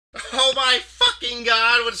Oh my fucking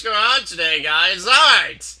god, what's going on today, guys?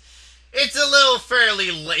 Alright, it's a little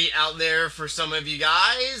fairly late out there for some of you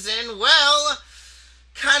guys, and well,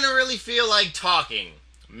 kinda really feel like talking.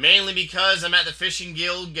 Mainly because I'm at the fishing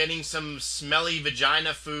guild getting some smelly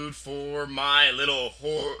vagina food for my little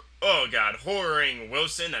whoring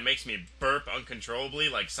Wilson that makes me burp uncontrollably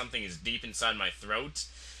like something is deep inside my throat.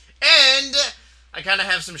 And I kind of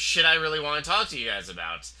have some shit I really want to talk to you guys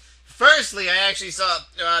about. Firstly, I actually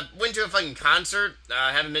went to a fucking concert.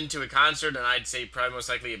 I haven't been to a concert in I'd say probably most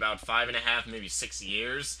likely about 5.5, maybe 6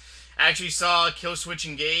 years. I actually saw Killswitch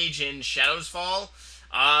Engage in Shadows Fall.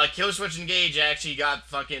 Killswitch Engage actually got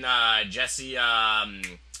fucking Jesse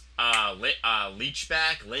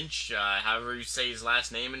Lynch, however you say his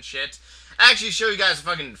last name and shit. I actually show you guys a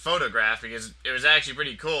fucking photograph because it was actually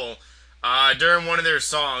pretty cool. During one of their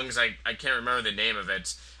songs, I can't remember the name of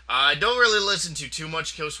it. I don't really listen to too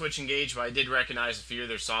much Killswitch Engage, but I did recognize a few of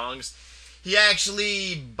their songs. He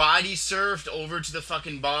actually body surfed over to the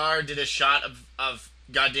fucking bar, did a shot of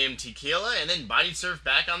goddamn tequila, and then body surfed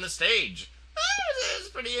back on the stage. It's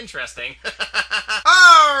pretty interesting.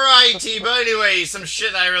 Alrighty, but anyway, some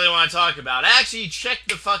shit I really want to talk about. I actually checked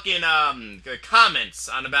the fucking the comments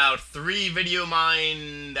on about 3 video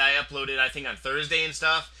mine that I uploaded, I think, on Thursday and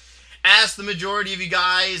stuff. Asked the majority of you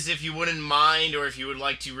guys if you wouldn't mind or if you would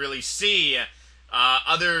like to really see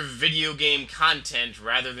other video game content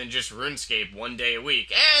rather than just RuneScape one day a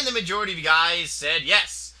week. And the majority of you guys said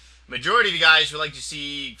yes. Majority of you guys would like to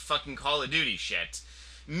see fucking Call of Duty shit.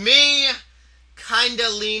 Me, kinda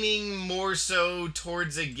leaning more so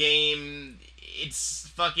towards a game. It's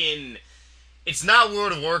not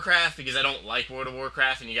World of Warcraft because I don't like World of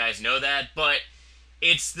Warcraft and you guys know that, but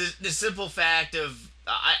it's the simple fact of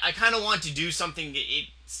I kind of want to do something.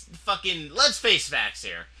 It's fucking, let's face facts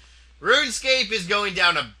here. RuneScape is going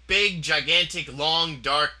down a big, gigantic, long,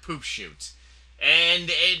 dark poop chute.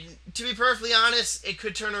 And to be perfectly honest, it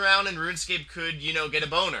could turn around and RuneScape could, get a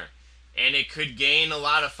boner. And it could gain a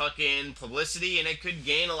lot of fucking publicity, and it could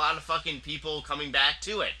gain a lot of fucking people coming back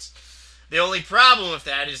to it. The only problem with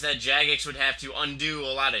that is that Jagex would have to undo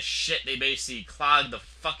a lot of shit they basically clogged the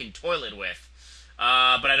fucking toilet with.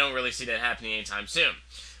 But I don't really see that happening anytime soon.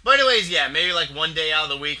 But anyways, yeah, maybe like one day out of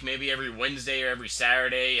the week, maybe every Wednesday or every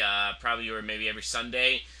Saturday, probably, or maybe every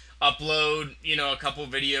Sunday, upload, a couple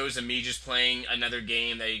videos of me just playing another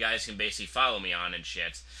game that you guys can basically follow me on and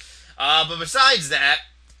shit. But besides that,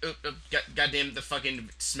 goddamn, the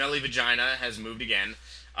fucking smelly vagina has moved again.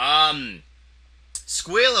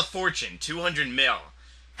 Squeal of Fortune, 200 mil.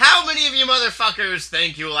 How many of you motherfuckers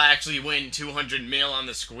think you will actually win 200 mil on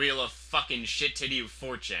the Squeal of fucking shit titty of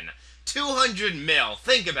Fortune? 200 mil.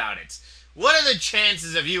 Think about it. What are the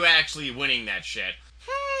chances of you actually winning that shit?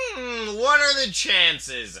 What are the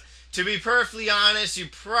chances? To be perfectly honest, you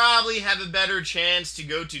probably have a better chance to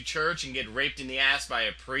go to church and get raped in the ass by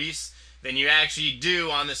a priest than you actually do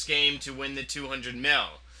on this game to win the 200 mil.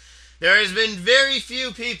 There has been very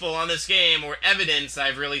few people on this game, or evidence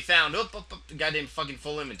I've really found, goddamn fucking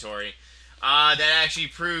full inventory, that actually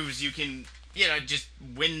proves you can, just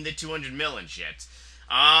win the 200 mil and shit.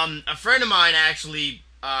 A friend of mine actually,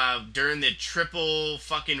 during the triple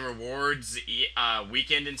fucking rewards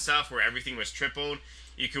weekend and stuff, where everything was tripled,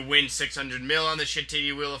 you could win 600 mil on the shit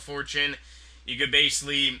titty Wheel of Fortune. You could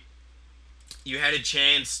basically, you had a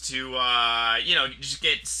chance to, just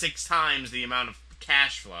get 6 times the amount of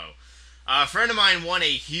cash flow. A friend of mine won a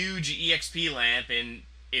huge EXP lamp, and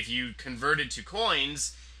if you convert it to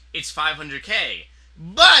coins, it's 500k.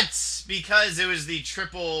 But because it was the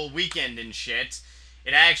triple weekend and shit,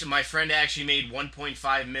 my friend actually made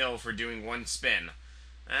 1.5 mil for doing one spin.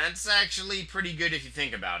 That's actually pretty good if you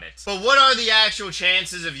think about it. But what are the actual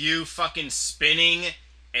chances of you fucking spinning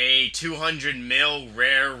a 200 mil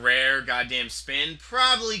rare goddamn spin?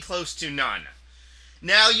 Probably close to none.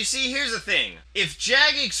 Now, you see, here's the thing. If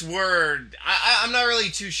Jagex were... I'm not really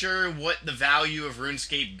too sure what the value of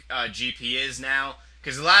RuneScape GP is now,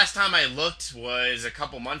 because the last time I looked was a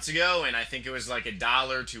couple months ago, and I think it was like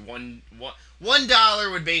 $1 to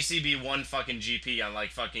 $1 would basically be one fucking GP on like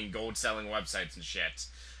fucking gold selling websites and shit.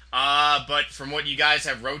 But from what you guys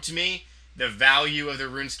have wrote to me, the value of the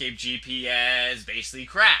RuneScape GP has basically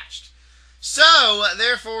crashed. So,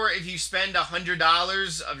 therefore, if you spend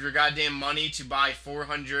 $100 of your goddamn money to buy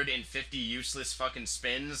 450 useless fucking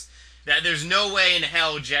spins, that there's no way in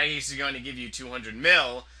hell Jagex is going to give you 200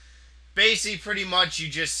 mil. Basically, pretty much, you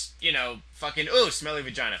just, fucking, smelly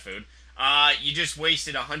vagina food. You just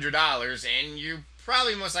wasted $100, and you're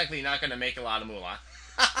probably most likely not going to make a lot of moolah.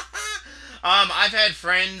 I've had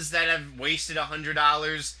friends that have wasted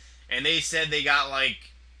 $100, and they said they got, like,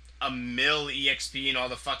 a mil EXP in all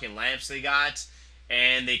the fucking lamps they got,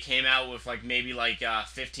 and they came out with like maybe like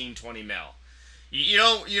 15, 20 mil. You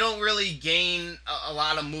don't really gain a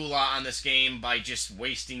lot of moolah on this game by just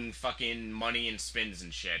wasting fucking money and spins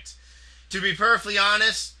and shit. To be perfectly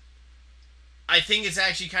honest, I think it's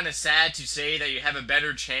actually kind of sad to say that you have a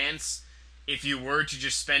better chance if you were to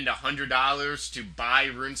just spend $100 to buy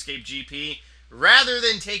RuneScape GP rather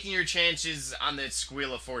than taking your chances on the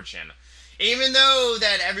Squeal of Fortune. Even though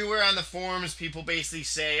that everywhere on the forums people basically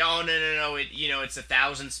say, oh no, it's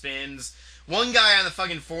 1,000 spins. One guy on the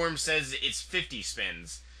fucking forum says it's 50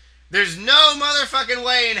 spins. There's no motherfucking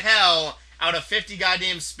way in hell out of 50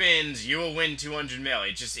 goddamn spins you will win 200 mil.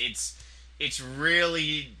 It's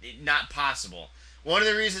really not possible. One of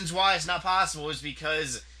the reasons why it's not possible is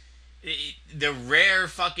because the rare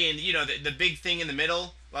fucking, the big thing in the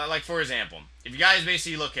middle, like for example, if you guys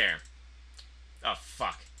basically look here. Oh,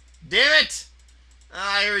 fuck. Damn it!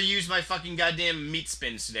 I already used my fucking goddamn meat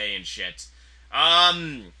spins today and shit.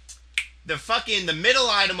 The middle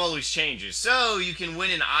item always changes. So, you can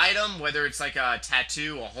win an item, whether it's like a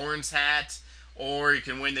tattoo, a horns hat, or you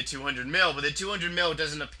can win the 200 mil, but the 200 mil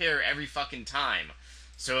doesn't appear every fucking time.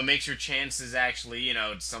 So it makes your chances actually,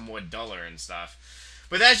 somewhat duller and stuff.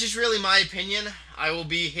 But that's just really my opinion. I will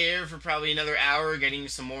be here for probably another hour getting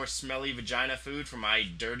some more smelly vagina food from my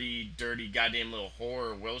dirty, dirty goddamn little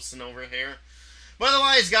whore Wilson over here. But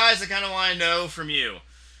otherwise, guys, I kind of want to know from you.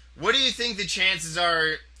 What do you think the chances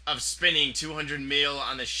are of spinning 200 mil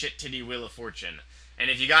on the shit titty Wheel of Fortune? And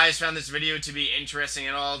if you guys found this video to be interesting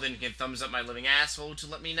at all, then you can thumbs up my living asshole to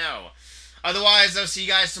let me know. Otherwise, I'll see you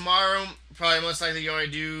guys tomorrow. Probably most likely going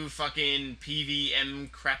to do fucking PVM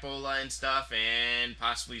crapola and stuff, and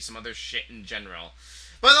possibly some other shit in general.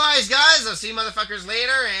 But otherwise, guys, I'll see you motherfuckers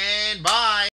later, and bye!